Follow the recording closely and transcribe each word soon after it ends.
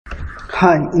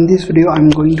Hi, in this video I am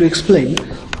going to explain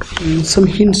some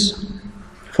hints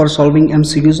for solving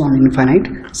MCQs on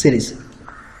infinite series.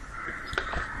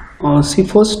 See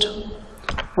first,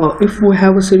 if we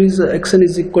have a series xn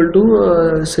is equal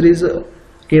to series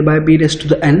a by b raised to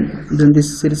the n, then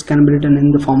this series can be written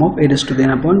in the form of a raised to the n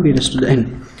upon b raised to the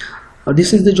n.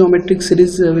 This is the geometric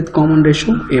series with common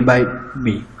ratio a by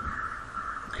b.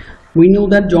 We know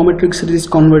that geometric series is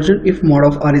convergent if mod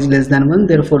of r is less than 1.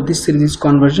 Therefore, this series is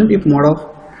convergent if mod of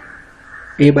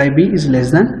a by b is less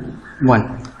than 1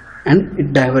 and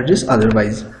it diverges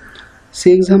otherwise.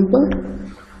 See example,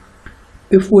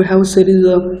 if we have series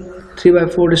 3 by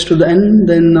 4 raised to the n,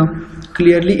 then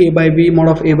clearly a by b, mod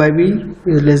of a by b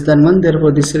is less than 1.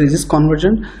 Therefore, this series is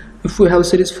convergent. If we have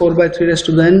series 4 by 3 raised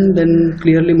to the n, then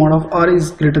clearly mod of r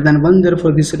is greater than 1.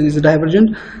 Therefore, this series is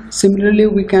divergent. Similarly,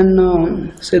 we can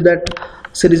say that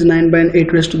series 9 by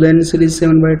 8 raised to the n, series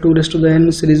 7 by 2 raised to the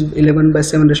n, series 11 by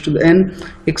 7 raised to the n,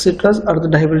 etc. are the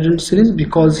divergent series,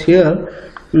 because here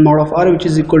mod of r, which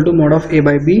is equal to mod of a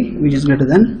by b, which is greater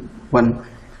than 1,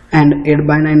 and 8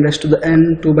 by 9 raised to the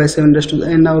n, 2 by 7 raised to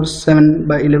the n, or 7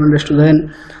 by 11 raised to the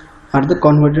n are the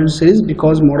convergent series,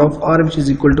 because mod of r, which is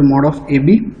equal to mod of ab,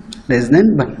 less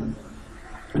than 1.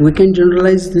 We can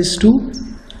generalize this to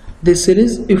this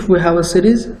series. If we have a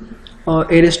series a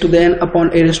raised to the n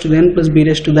upon a raised to the n plus b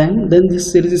raised to the n, then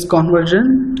this series is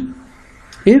convergent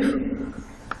if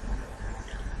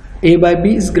a by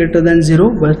b is greater than 0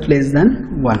 but less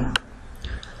than 1.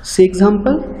 See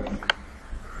example,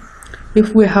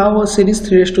 if we have a series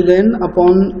 3 raised to the n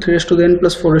upon 3 raised to the n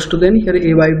plus 4 raised to the n, here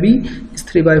a by b is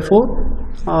 3 by 4.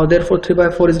 Therefore 3 by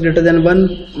 4 is greater than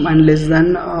 1 and less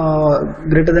than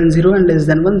greater than 0 and less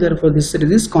than 1. Therefore this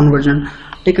series is convergent.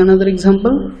 Take another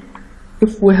example.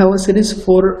 If we have a series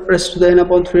 4 raised to the n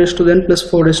upon 3 raised to the n plus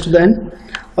 4 raised to the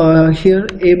n, here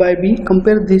a by b,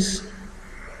 compare this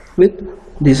with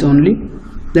this only,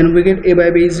 then we get a by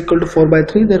b is equal to 4 by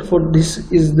 3. Therefore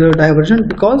this is the divergent,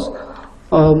 because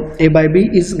a by b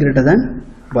is greater than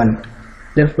 1.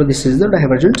 Therefore this is the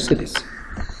divergent series.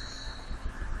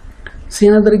 See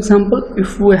another example.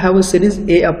 If we have a series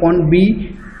a upon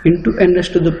b into n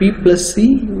raised to the p plus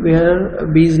c, where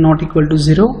b is not equal to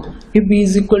 0. If b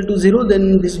is equal to 0,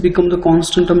 then this becomes the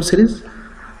constant term series,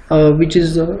 which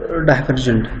is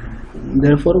divergent.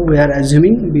 Therefore we are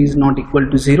assuming b is not equal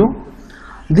to 0.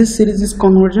 This series is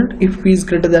convergent if p is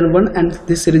greater than 1, and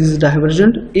this series is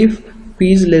divergent if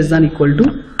p is less than equal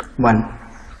to 1.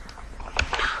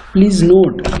 Please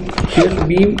note, here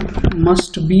b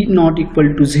must be not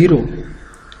equal to 0,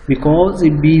 because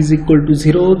if b is equal to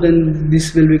 0, then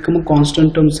this will become a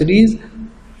constant term series.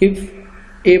 If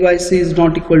a by c is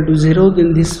not equal to 0,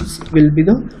 then this will be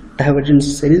the divergent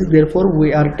series. Therefore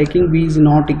we are taking b is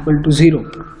not equal to 0.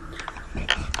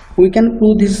 We can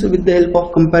prove this with the help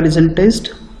of comparison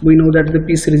test. We know that the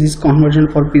p series is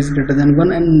convergent for p is greater than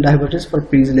 1 and diverges for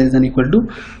p is less than equal to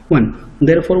 1.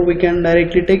 Therefore we can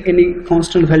directly take any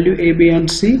constant value a, b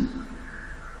and c,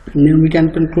 and then we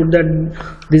can conclude that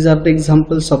these are the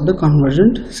examples of the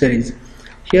convergent series.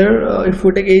 Here if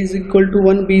we take a is equal to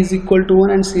 1, b is equal to 1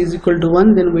 and c is equal to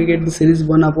 1, then we get the series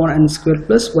 1 upon n square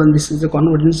plus 1. This is the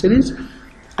convergent series.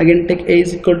 Again take a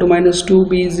is equal to minus 2,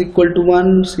 b is equal to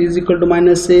 1, c is equal to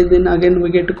minus a, then again we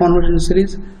get a convergent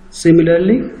series.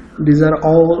 Similarly, these are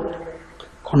all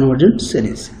convergent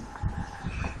series.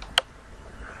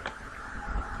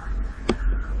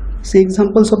 See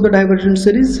examples of the divergent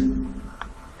series.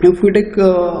 If we take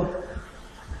a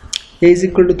is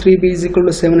equal to 3, b is equal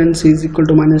to 7 and c is equal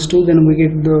to minus 2, then we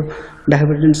get the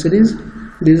divergent series.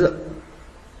 These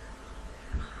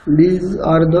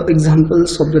are the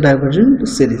examples of the divergent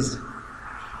series.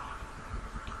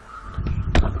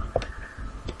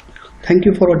 Thank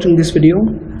you for watching this video.